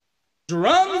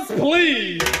Drums,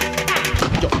 please.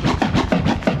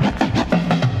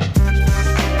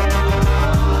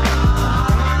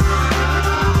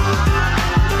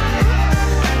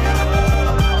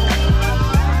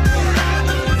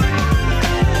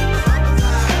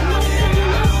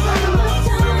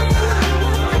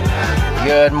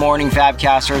 Good morning,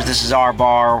 Fabcasters. This is R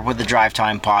Bar with the Drive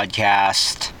Time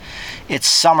Podcast. It's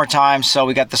summertime, so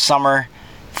we got the summer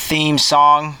theme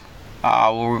song.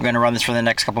 We're going to run this for the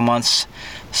next couple months.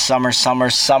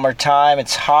 Summertime.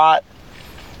 It's hot.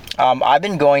 I've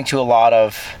been going to a lot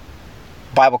of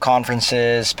Bible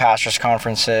conferences, pastors'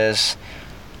 conferences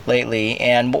lately,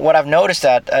 and what I've noticed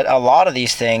at a lot of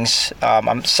these things,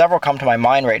 several come to my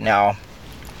mind right now.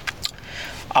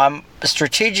 I'm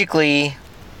strategically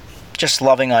just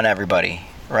loving on everybody,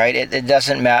 right? It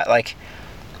doesn't matter. Like,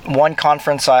 one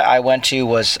conference I went to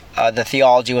was the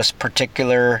theology was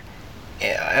particular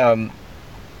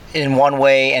in one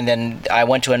way, and then I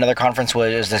went to another conference where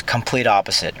it was the complete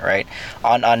opposite, right?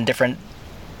 On different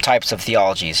types of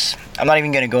theologies. I'm not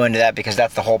even going to go into that because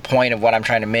that's the whole point of what I'm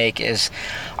trying to make is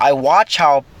I watch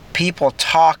how people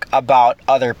talk about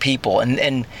other people,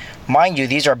 and mind you,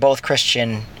 these are both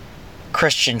Christian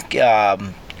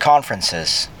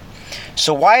conferences.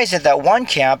 So why is it that one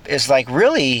camp is like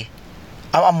really,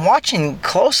 I'm watching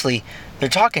closely, they're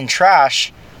talking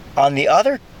trash on the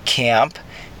other camp,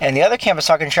 and the other camp is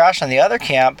talking trash on the other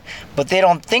camp, but they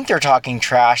don't think they're talking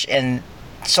trash, and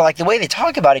so like the way they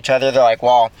talk about each other, they're like,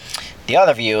 well, the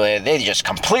other view, they just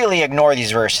completely ignore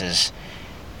these verses.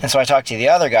 And so I talk to the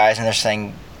other guys, and they're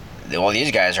saying, well,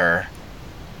 these guys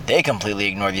they completely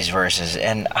ignore these verses.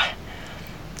 And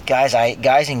guys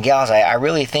and gals, I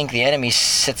really think the enemy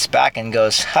sits back and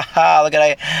goes, haha, look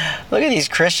at these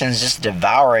Christians just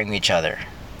devouring each other.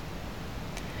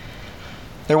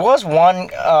 There was one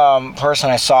person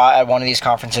I saw at one of these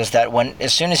conferences that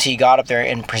as soon as he got up there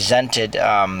and presented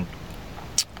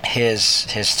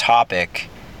his topic,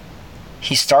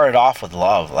 he started off with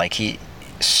love. Like, he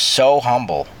so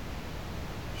humble.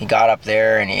 He got up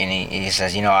there and he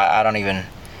says, I'm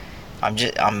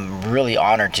really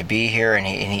honored to be here, and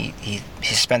he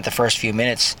spent the first few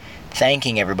minutes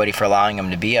thanking everybody for allowing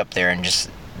him to be up there and just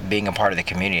being a part of the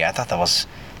community. I thought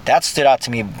that stood out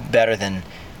to me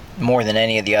more than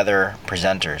any of the other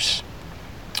presenters.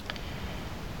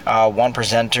 One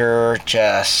presenter,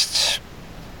 just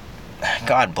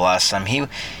God bless him. He,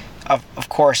 of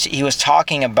course, he was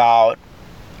talking about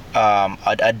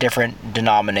a different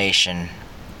denomination,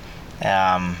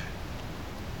 and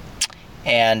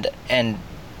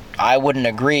I wouldn't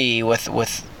agree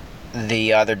with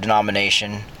the other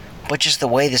denomination, but just the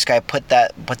way this guy put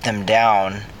them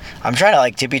down. I'm trying to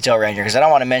like tippy-toe around here because I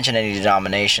don't want to mention any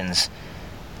denominations.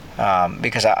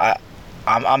 Because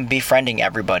I'm befriending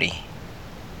everybody.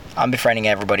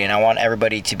 And I want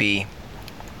everybody to be,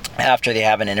 after they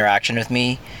have an interaction with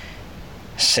me,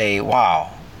 say, wow,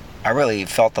 I really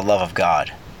felt the love of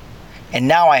God. And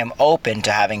now I am open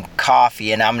to having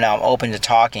coffee, and I'm now open to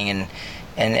talking,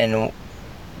 and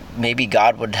maybe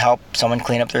God would help someone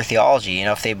clean up their theology.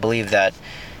 If they believe that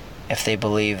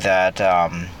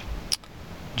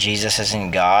Jesus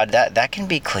isn't God, that can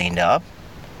be cleaned up.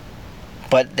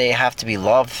 But they have to be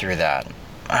loved through that.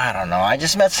 I don't know. I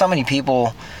just met so many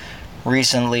people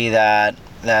recently that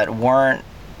weren't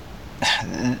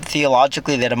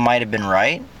theologically, that it might have been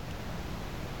right.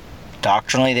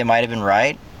 Doctrinally, they might have been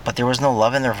right, but there was no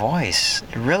love in their voice.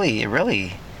 It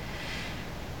really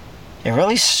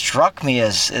struck me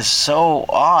as so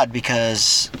odd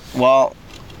because, well,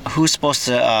 who's supposed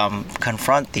to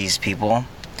confront these people?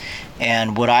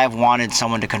 And would I have wanted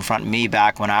someone to confront me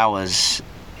back when I was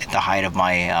at the height of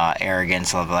my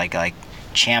arrogance of like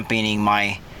championing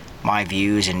my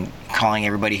views and calling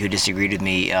everybody who disagreed with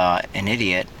me an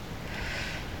idiot?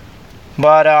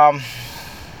 But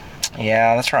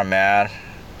yeah, that's where I'm at.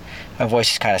 My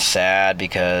voice is kind of sad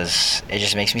because it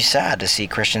just makes me sad to see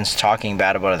Christians talking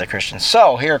bad about other Christians.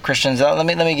 So here, Christians, let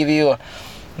me give you.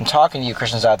 I'm talking to you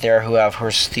Christians out there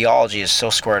whose theology is so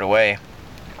squared away.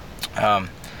 I'd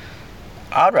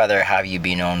rather have you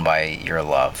be known by your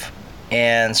love.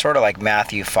 And sort of like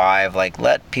Matthew 5, like,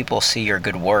 let people see your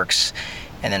good works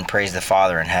and then praise the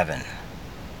Father in heaven.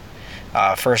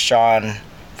 1 John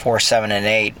 4, 7, and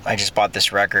 8, I just bought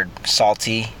this record,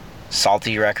 Salty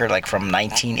record, like from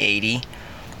 1980.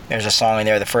 There's a song in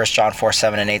there, the 1 John 4,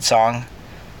 7, and 8 song.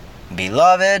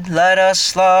 Beloved, let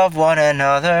us love one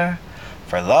another,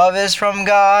 for love is from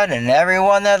God, and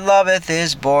everyone that loveth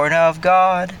is born of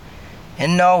God,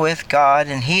 and knoweth God,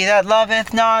 and he that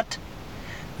loveth not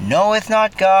knoweth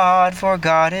not God, for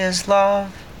God is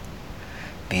love.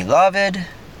 Beloved,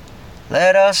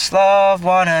 Let us love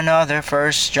one another.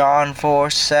 1 John 4,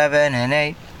 7, and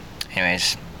 8.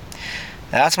 Anyways,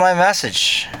 that's my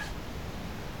message.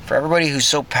 For everybody who's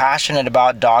so passionate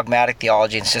about dogmatic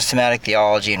theology and systematic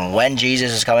theology and when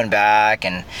Jesus is coming back,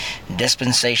 and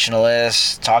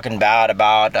dispensationalists talking bad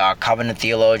about covenant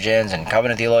theologians, and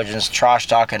covenant theologians trash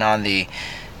talking on the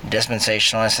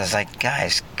dispensationalists, it's like,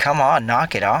 guys, come on,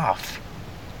 knock it off.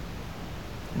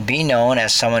 Be known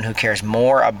as someone who cares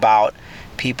more about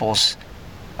people's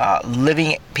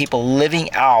living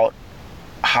out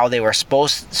how they were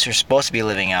supposed to be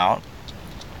living out.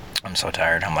 I'm so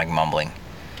tired. I'm like mumbling.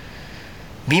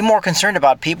 Be more concerned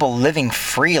about people living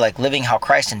free, like living how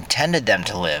Christ intended them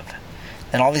to live,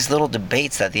 than all these little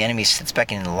debates that the enemy sits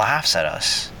back and laughs at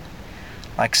us.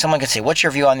 Like, someone could say, what's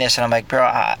your view on this? And I'm like,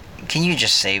 bro, can you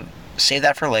just save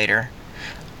that for later?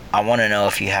 I want to know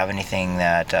if you have anything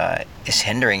that is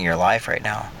hindering your life right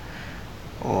now.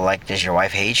 Like, does your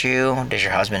wife hate you? Does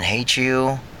your husband hate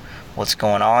you? What's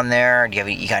going on there?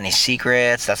 You got any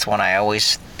secrets? That's one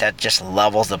that just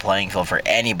levels the playing field for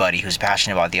anybody who's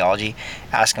passionate about theology.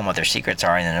 Ask them what their secrets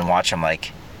are, and then watch them,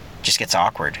 like, just gets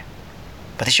awkward.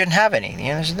 But they shouldn't have any.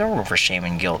 There's no room for shame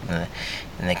and guilt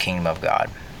in the kingdom of God.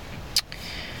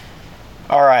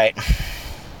 All right.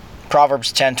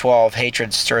 Proverbs 10:12,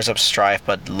 hatred stirs up strife,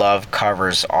 but love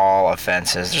covers all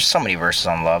offenses. There's so many verses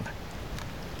on love.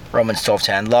 Romans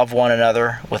 12:10, love one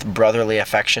another with brotherly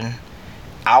affection.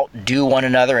 Outdo one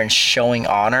another in showing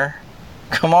honor.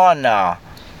 Come on now.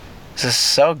 This is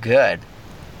so good.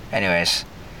 Anyways,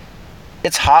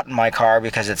 it's hot in my car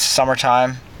because it's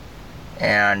summertime.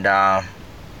 And,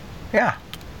 yeah.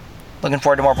 Looking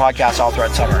forward to more podcasts all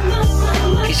throughout summer.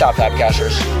 Peace out,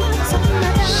 Fabcasters.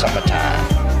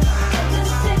 Summertime.